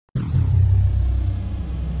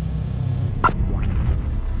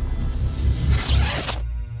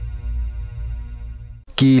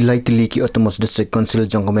ki tylli ki Autonomous District Council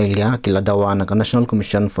jong Meghalaya ki Dawa na National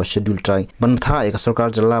Commission for Scheduled Tribe bthah ek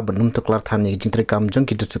Sorkar Jylla Nym Tuklar thani jingtreikam jong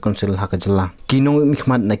ki District Council ha ka Jylla ki nong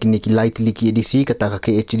mihmat na ki tylli ki ADC kata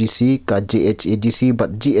ka HDC ka JHADC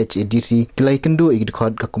but GHADC ki lai kendu ik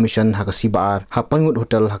khod ka commission ha ka sibar ha pangut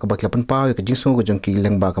hotel ha ka baklapan pa ka jingso ko jong ki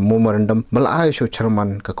lengba ka memorandum bal ay show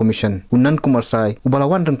chairman ka commission unan kumar sai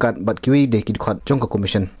ubalawan rangkat bat ki de ki khod jong ka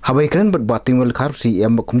commission ha bai kren bat bating wel khar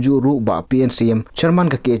CM kumju ru ba PNCM chairman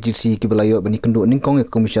ka KHGC ki belayo bani kendu ningkong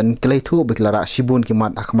commission kelai thu beklara sibun ki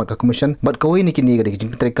mat akhmat ka commission bat kawai ni kini ga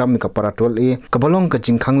jingtreikam ka paratol e ka balong ka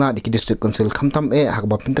jingkhangla di district council khamtam e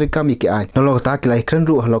hakba jingtreikam ki ai nolo ta kelai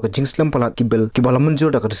krenru halo ka jingslam palat ki bel ki balam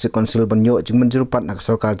manjur da ka district council banyo jing manjur pat na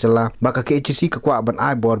Sorkar Jylla ba ka KHGC ka kwa ban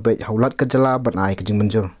ai bor be haulat ka Jylla ban ai ka jing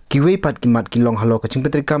manjur kiwei pat ki mat ki long halo ka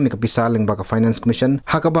jingtreikam ka pisa lengba ka finance commission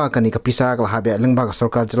hakaba ka ni ka pisa ka habe lengba ka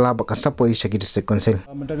Sorkar Jylla ba ka sapoi shagi district council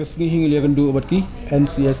mentagas ngi hingi legandu obat ki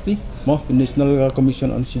NCST mo National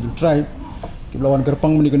Commission on Scheduled Tribe ki lawan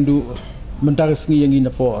gerpang menigandu mentagas ngi yang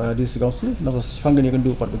ina po district council na sangani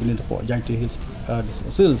gandu pat begini po Jainti Hills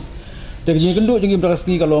district councils de jing gandu jing mentagas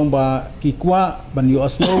ngi kalong ba ki kwa ban yo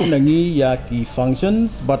asno nangi ya ki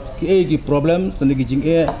functions but ki ki problems nangi jing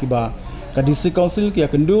ki ba ka district council ki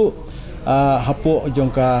akendu hapo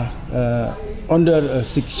jongka under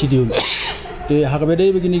 6 schedule de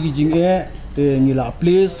hakabede begini jing te ngila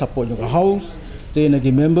place support jongka house te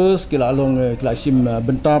nagi members kila along kila sim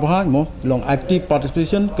bentah bah mo long active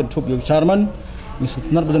participation ketup yo chairman ni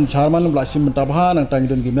sutnar badan chairman bla sim bentah bah nang tang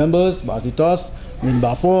don members ba titos min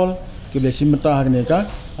bapol ke bla sim bentah ne ka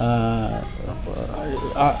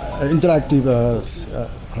interactive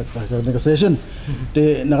negotiation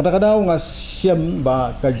te nakada ngasiam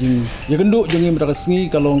ba kajing ya kendu jengi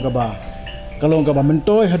meraksni kalong ka ba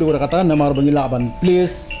mentoy hadu kata namar bangila ban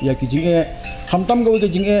place ya ki jing hamtam ga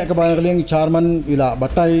jing ka ba kaleng chairman ila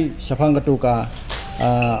batai syafang katu ka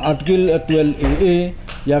article 12AA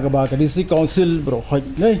ya ka ba ka district council bro hoj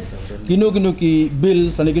nei kino ki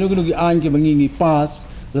bill sani kino ki an ki bangingi pass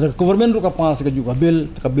la government ru ka pass ka juga bill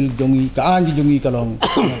jongi ka an ki jongi kalong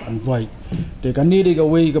an boy te kan ni de ga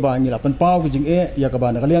wei ka ba ngila pan pau ki jing ya ka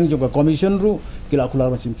ba kaleng juga commission ru kila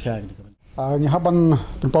kular macam kya ni haban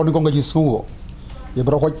pau ni kong ga jisu ya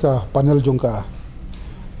bro hoj ka panel jongka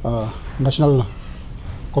National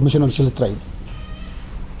Commission on Scheduled Tribe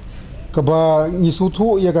kaba ngisu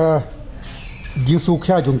thu ya ka jinsu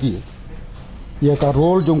kya jongki ya ka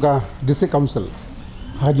role jongka district council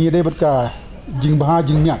haji de bat ka jingbaha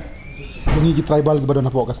jingnya jongi ki tribal ki badan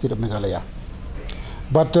hapo ka state of Meghalaya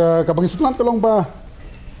but kabang isutlan kalong ba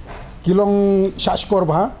kilong shashkor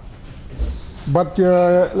ba but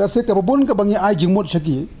let's say kabun ka bangi ai jingmut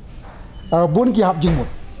shaki bun ki hap jingmut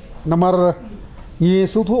namar ni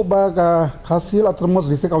suthu ba ka khasil autonomous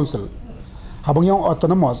district council habang yung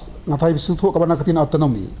autonomous ngatai suthu ka bana katin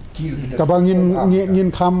autonomy kabangin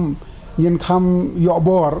ngin kham yo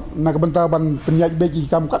bor na kabanta ban penyaj beki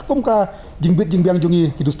kam kat kum ka jingbit jingbiang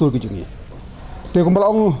jungi ki dustur ki jungi te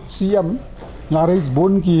kumbalong siam ngarais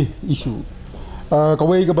bon ki issue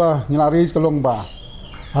kawai ka ba ngarais kalong ba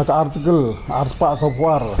ka article arspa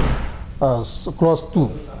software clause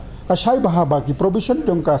 2 ka shai ba ki provision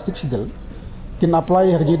jong ka siksidel kin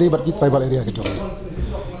apply haji dei bat ki tribal area ki jongi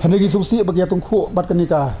hanegi subsi bagi atung khu bat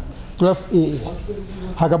kanika 12A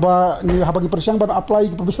hagaba ni habagi persyang ban apply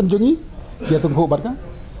ki provision jongi ki atung khu bat ka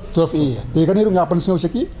 12A te kan ni nga pan sno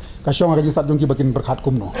seki ka syong haji sat jongi bakin berkhat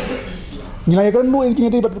kumno nilai kan no iki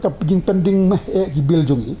dei bat ka pijing pending ki bill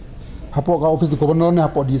jongi hapo ka office di governor ni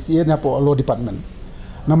hapo DCA ni hapo law department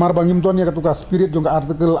namar bangim ton ya katuka spirit jonga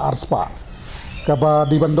article arspa ka ba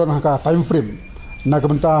di bandon ka time frame na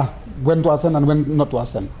kabenta when to ascend and when not to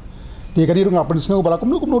ascend. Ti kadi nga pensno bala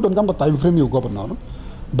kumno don kam time frame yu governor.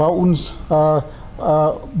 Ba uns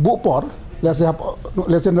bu por lese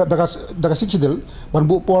daga sikidel ban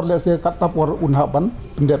bu por lese kata por unha ban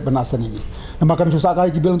pendet banasan ini. Namakan susah kai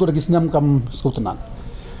kibel tu dagis nyam kam skutanan.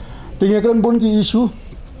 Tinga kan bon ki issue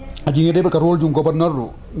aji ngede ba role jung governor ru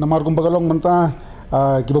namar kum bagalong menta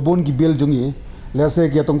kibabon ki bel jungi lese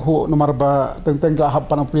ki atong khu namar ba teng ka hap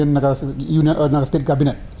panaprian naga state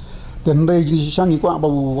cabinet. Dan rai jing shangi ko ba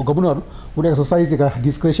governor would exercise ka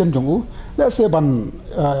discretion jongu let's say ban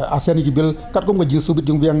ASEAN ki bill kat kum ga jisubit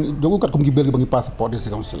jong biang jongu kat kum ki bill bangi passport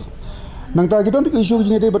district council nang ta gidon ki issue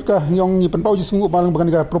jing de bat ka yong ni pen pau jisungu balang bagan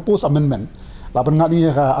ka propose amendment la ban ngani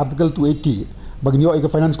ka article 280 bagi yo ka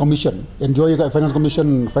finance commission enjoy ka finance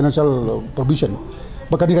commission financial provision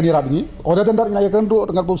bakani kan irap ni order tendar ngai kan ru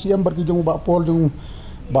dengan posiam bar ki jong ba pol jong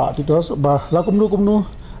ba titos ba la kumnu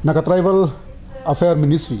na ka tribal affair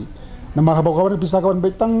ministry Nama habang kawan pisah kawan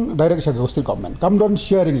betang direct saya ke state government. Come down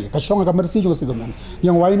sharing ni. Kasong akan mesti juga state government.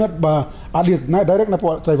 Yang why not at least direct na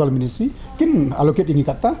po tribal ministry kin allocate ini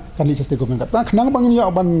kata kan di state government kata kenang bang ini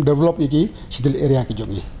aban develop iki sitil area ki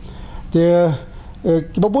jongi. Te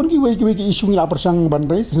kibabon ki ki issue ni apa sang ban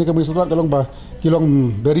raise ni kami surat kalong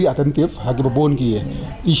kilong very attentive hagi babon ki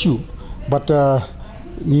issue. But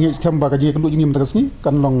ni scam ba kaji kenduk jini mentakas ni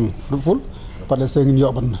kan long fruitful pada saya ingin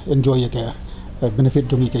aban enjoy ke benefit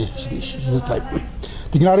demi ke Shield tribe.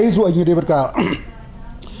 Tinggal hari itu aja dia berka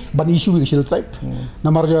ban issue ke Shield tribe.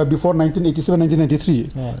 Namar before 1987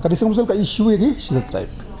 1993. Kadi semua ke issue ke Shield tribe.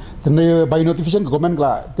 Dan by notification ke government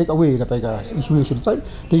la take away kata ke issue ke Shield tribe.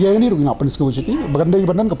 Tiga ini rugi ngapan sekali sih. Bagandai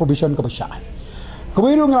badan ke provision ke besar.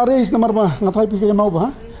 Kemudian ngare is namar ngatai pikir mau bah.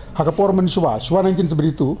 Hakapor mensuwa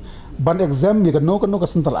 1972 ban exam ni kano ke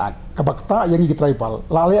central act kabakta yang gi tribal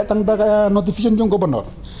lalaya tang da notification jong governor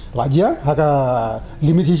laja haka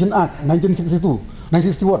limitation act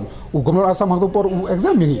 1961 governor asam hakto por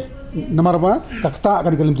exam ni namar ba kakta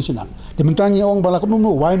kan limitation act dimentangi ong bala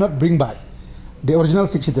kuno why not bring back the original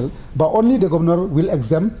schedule but only the governor will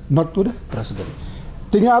exempt not to the president.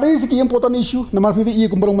 Tinggal ada segi important issue namar piti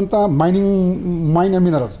ia kumpulan menta mine and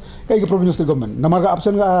minerals kai ke provincial state government namar ka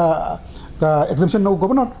absent ka exemption no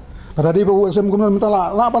governor pada dia bawa exemption governor menta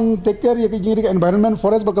la pan take care ya ke jingri environment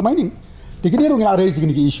forest ba mining dikini ro ngai ada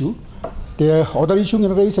segi issue the other issue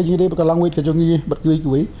ngai ada segi dia ba language ke jongi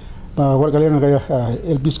berkuai war kalian kaya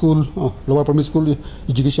LP school lower primary school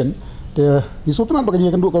education the isutna ba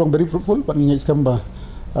kan duk kalong very fruitful pan ngai scam ba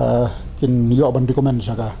kin yo ban recommend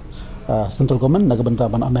saka central government naga banta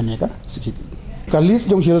ban amen ya ka sikit kalis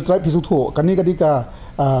jong Shield tribe hisut ho kani kadi ka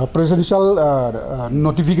presidential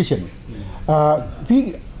notification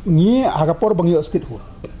pi ni hagapor bang yo state ho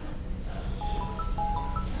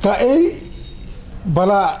ka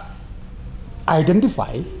bala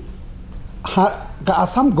identify ka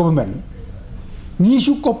Assam government ni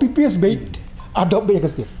su copy paste bait adopt be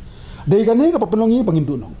ka state dei kani ka papenongi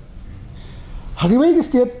pangindu no hagiwai ka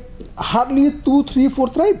state hardly 2 3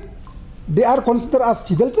 4 tribe. They are considered as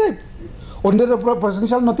Chidal tribe under the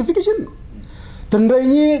presidential notification. Tenda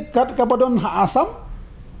ini kat kapadon Assam,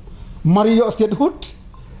 Mario statehood,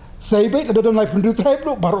 Saibet ada dalam life hundred tribe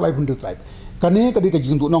lo, baru life hundred tribe. Kani kadi kaji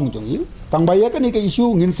untuk nong jongi, tang baya kani ke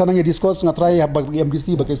isu ngin sanangnya discuss ngatrai bagi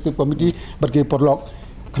MDC bagi state committee bagi porlog.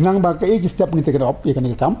 Kenang bagi setiap pengintegrasi op ya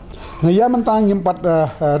kani kam. Nah ya mentang empat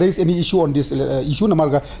raise any issue on this issue nama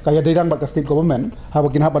kaya daerah bagi state government,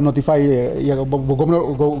 habakin haban notify ya governor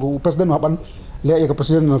presiden haban le ya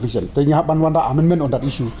presiden official. Tanya haban wanda amendment on that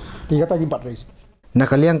issue. Tiga kata empat raise.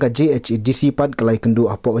 Nakaliang ka GHDC pad kalai kendu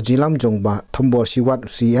apo jilam jong ba thombor siwat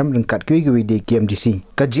CM rengkat kwi de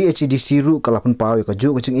KMDC ka GHDC ru kalapun pawi ka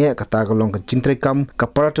ju kaching e kata kalong ka jingtreikam ka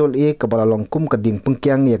paratol e ka balalong kum ka ding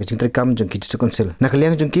pengkyang ya ka jingtreikam jong ki council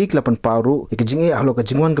nakaliang jong ki kalapun paru ka jing e halo ka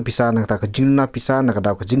jingwan ka pisa na ta ka jingna pisa na ka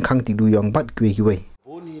daw ka jingkhang ti du yong bat kwi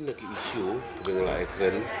Boni na ki issue bengla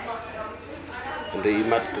ekren ndai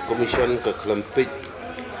mat ka commission ka klampik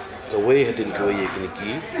ka way hadin ka way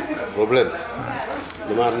ki problem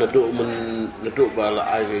Namar naduk bala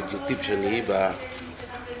ai jutip sani ba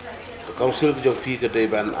council ki jongpi ke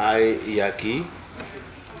deban ai yaki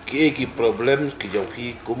ki problem ki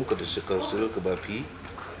jongpi kum ke desa council ke bapi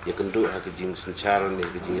ya kendu ha ke jing sencar ne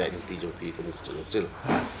ke jing ya inti jongpi kum ke council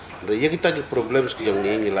re ya kita ki problem ki jong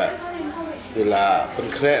ni ngila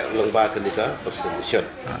penkre lengba ke nika persentation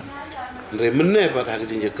re menne ba ha ke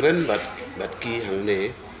jing kren bat ki hang ne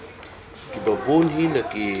ki babon hi na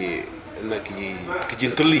ki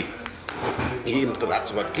jingkeli ini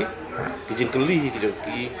interaksi sebab ki jingkeli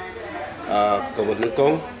ki kawan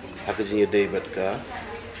kong hak jingnya day bat ka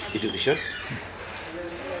education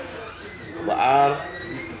kebaar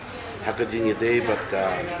hak jingnya day bat ka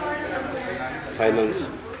finance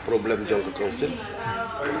problem jong ke council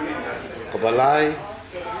kebalai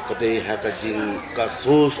kedai hak jing ka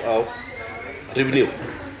source of revenue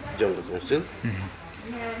jong ke council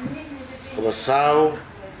kebasau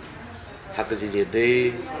hak jingnya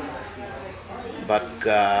day bat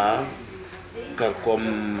ka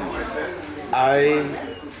karkom ai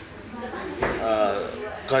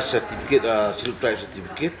ka certificate Shield tribe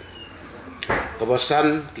certificate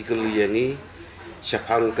kebasan ki keliyangi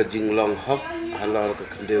syapang ke jinglong hok halal ke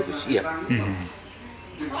kendeu ke siap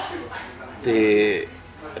te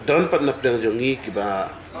don pat nap dang jongi ki ba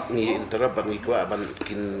ngi intera ban ngi kwa ban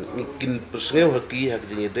kin persngeu haki hak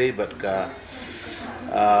jingnya day bat ka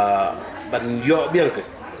ban yo biang ke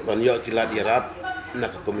ban yo kilat yarap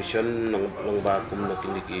nak commission nang ba kum nak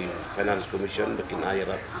ki finance commission bakin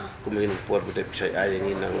ayarap kumin por bete pisai ayang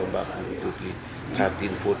nang ba kum itu ki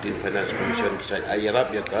 13 14 finance commission kisai ayarap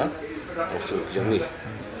ya ka Council Jangi.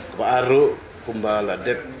 Baru kumba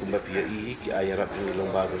ladep kumba PI ki ayarap ni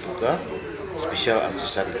lomba juga special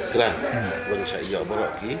assistant grant bang saya baru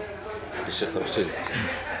ki di Council.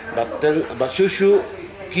 Batang bat susu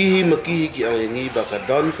ki maki ki ayangi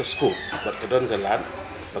bakadon ke school bakadon ke land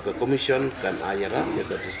baka commission kan ayarap ya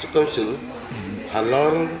ke District Council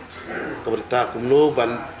halor kebentak kumno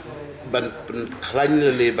ban klan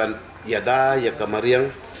le ban yada ya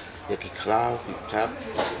kamariang ya ki klau ki cap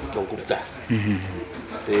dong kumta.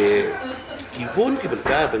 Te kibun ki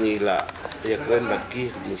bentar bangila ya keren bat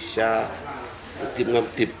ki insya tip ngam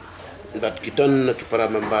tip bat kiton ki para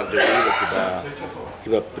member jadi ki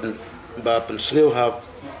ba penseu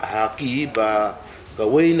haki ba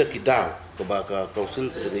kawai na kidaw ko ba ka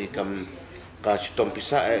council jadi kam ka chitom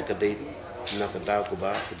pisa ka dei na ka daw ko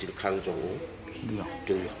ba jing khang jong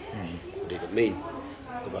jong de ka main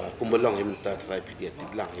ko ba kumbalong himta try pidi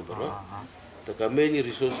tiblang ibro to ka main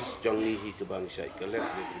resources jong ni hi ka bang sai ka lek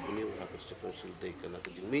ni buni ha ka council de ka na ka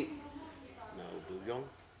jing mi na du yong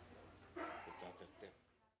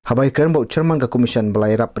Habai keren bau chairman ka commission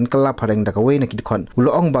balai rap penkelap hareng da kawai na kidkon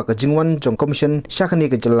uloong ba ka jingwan jong commission syakani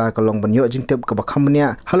ka jela ka long banyo jingtep ka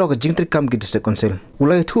bakhamnya halo ka jingtreikam ki district council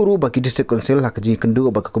ulai thuru ba ki district council ha ka jing kendu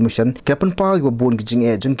ba ka commission kapan pa ba bun ki jing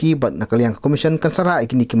e jongki ba na kalyang ka commission kan sara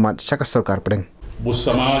ikini ki mat syaka sarkar pedeng वो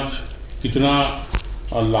समाज कितना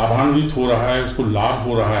लाभान्वित हो रहा है उसको लाभ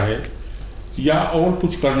हो रहा है या और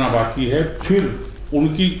कुछ करना बाकी है फिर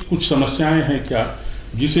उनकी कुछ समस्याएं हैं क्या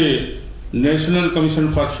जिसे national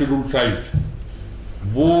commission for scheduled tribe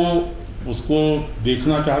वो उसको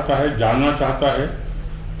देखना चाहता है जानना चाहता है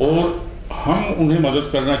और हम उन्हें मदद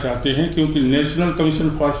करना चाहते हैं क्योंकि national commission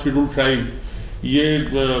for scheduled tribe ये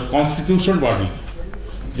कॉन्स्टिट्यूशनल बॉडी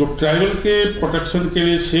है जो ट्राइबल के प्रोटेक्शन के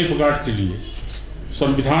लिए सेफ गार्ड के लिए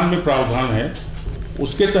संविधान में प्रावधान है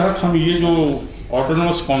उसके तहत हम ये जो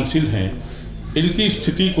ऑटोनोमस काउंसिल हैं इनकी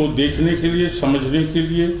स्थिति को देखने के लिए समझने के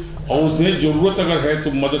लिए और उन्हें जरूरत अगर है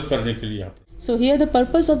तो मदद करने के लिए। So here the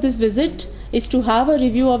purpose of this visit is to have a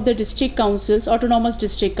review of the district councils, autonomous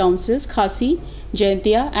district councils, Khasi,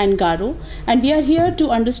 Jaintia and Garo, and we are here to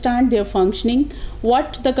understand their functioning,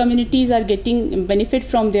 what the communities are getting benefit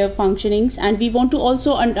from their functionings, and we want to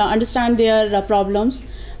also understand their problems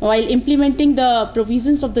while implementing the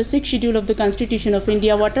provisions of the 6th schedule of the Constitution of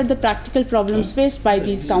India. What are the practical problems faced by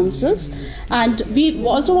these councils, and we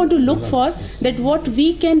also want to look for that what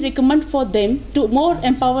we can recommend for them to more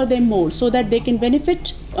empower them more so that they can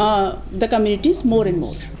benefit the communities more and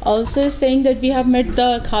more. Also saying that we have met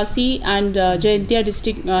the Khasi and Jaintia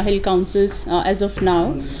district health councils as of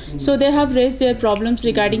now. So they have raised their problems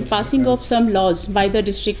regarding passing of some laws by the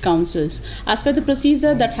district councils as per the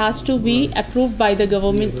procedure that has to be approved by the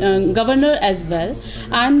governor as well,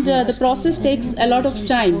 and the process takes a lot of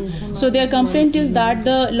time. So their complaint is that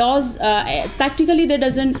the laws practically they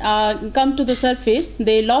doesn't come to the surface,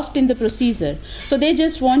 they lost in the procedure. So they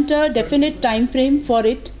just want a definite time frame for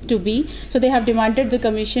it to be. So they have demanded the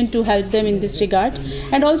commission to help them in this regard,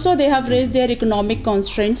 and also they have raised their economic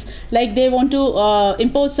constraints, like they want to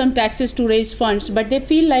impose some taxes to raise funds, but they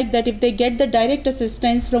feel like that if they get the direct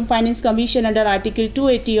assistance from Finance Commission under Article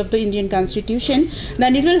 280 of the Indian Constitution,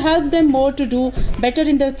 then it will help them more to do better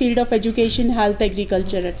in the field of education, health,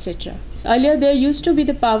 agriculture, etc. Earlier, there used to be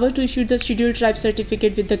the power to issue the scheduled tribe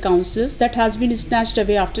certificate with the councils. That has been snatched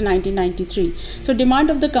away after 1993. So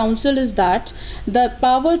demand of the council is that the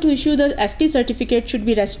power to issue the ST certificate should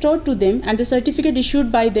be restored to them, and the certificate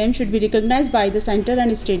issued by them should be recognized by the center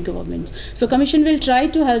and state governments. So Commission will try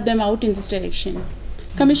to help them out in this direction.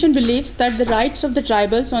 Commission believes that the rights of the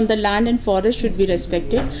tribals on the land and forest should be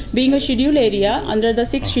respected. Being a scheduled area under the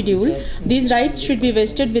 6th schedule, these rights should be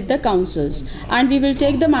vested with the councils. And we will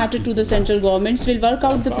take the matter to the central governments, we'll work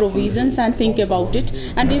out the provisions and think about it.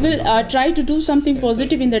 And we will try to do something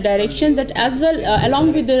positive in the direction that as well,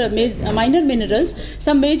 along with the minor minerals,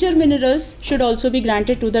 some major minerals should also be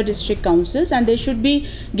granted to the district councils, and they should be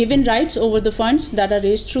given rights over the funds that are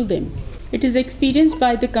raised through them. It is experienced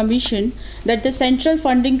by the Commission that the central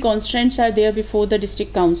funding constraints are there before the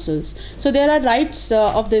district councils. So there are rights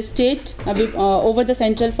of the state over the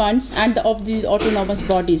central funds and of these autonomous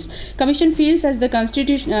bodies. Commission feels as the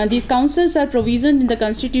Constitution, these councils are provisioned in the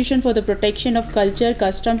Constitution for the protection of culture,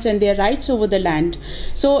 customs and their rights over the land.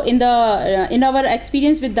 So in our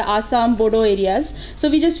experience with the Assam, Bodo areas, so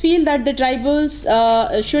we just feel that the tribals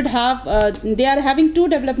should have, they are having two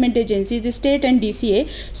development agencies, the state and DCA.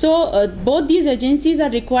 So both these agencies are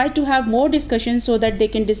required to have more discussions so that they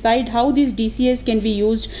can decide how these DCAs can be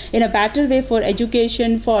used in a better way for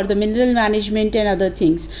education, for the mineral management and other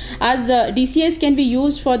things. As DCAs can be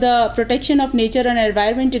used for the protection of nature and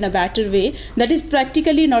environment in a better way, that is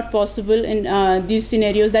practically not possible in these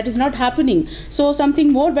scenarios. That is not happening. So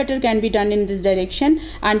something more better can be done in this direction,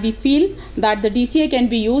 and we feel that the DCA can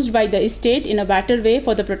be used by the state in a better way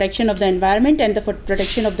for the protection of the environment and the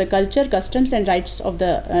protection of the culture, customs and rights of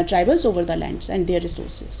the tribals over the lands and their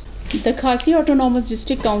resources. The Khasi Autonomous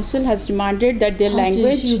District Council has demanded that their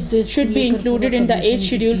language should be included in the 8th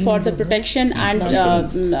schedule for the protection and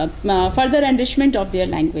further enrichment of their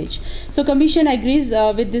language. So Commission agrees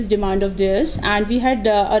with this demand of theirs, and we had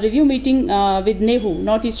a review meeting with NEHU,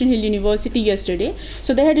 Northeastern Hill University, yesterday.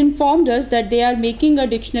 So they had informed us that they are making a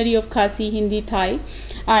dictionary of Khasi, Hindi, Thai,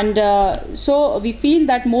 and so we feel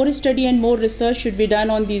that more study and more research should be done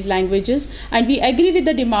on these languages, and we agree with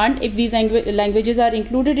the demand. If these languages are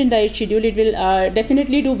included in the schedule, it will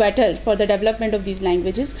definitely do better for the development of these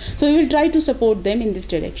languages. So we will try to support them in this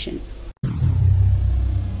direction.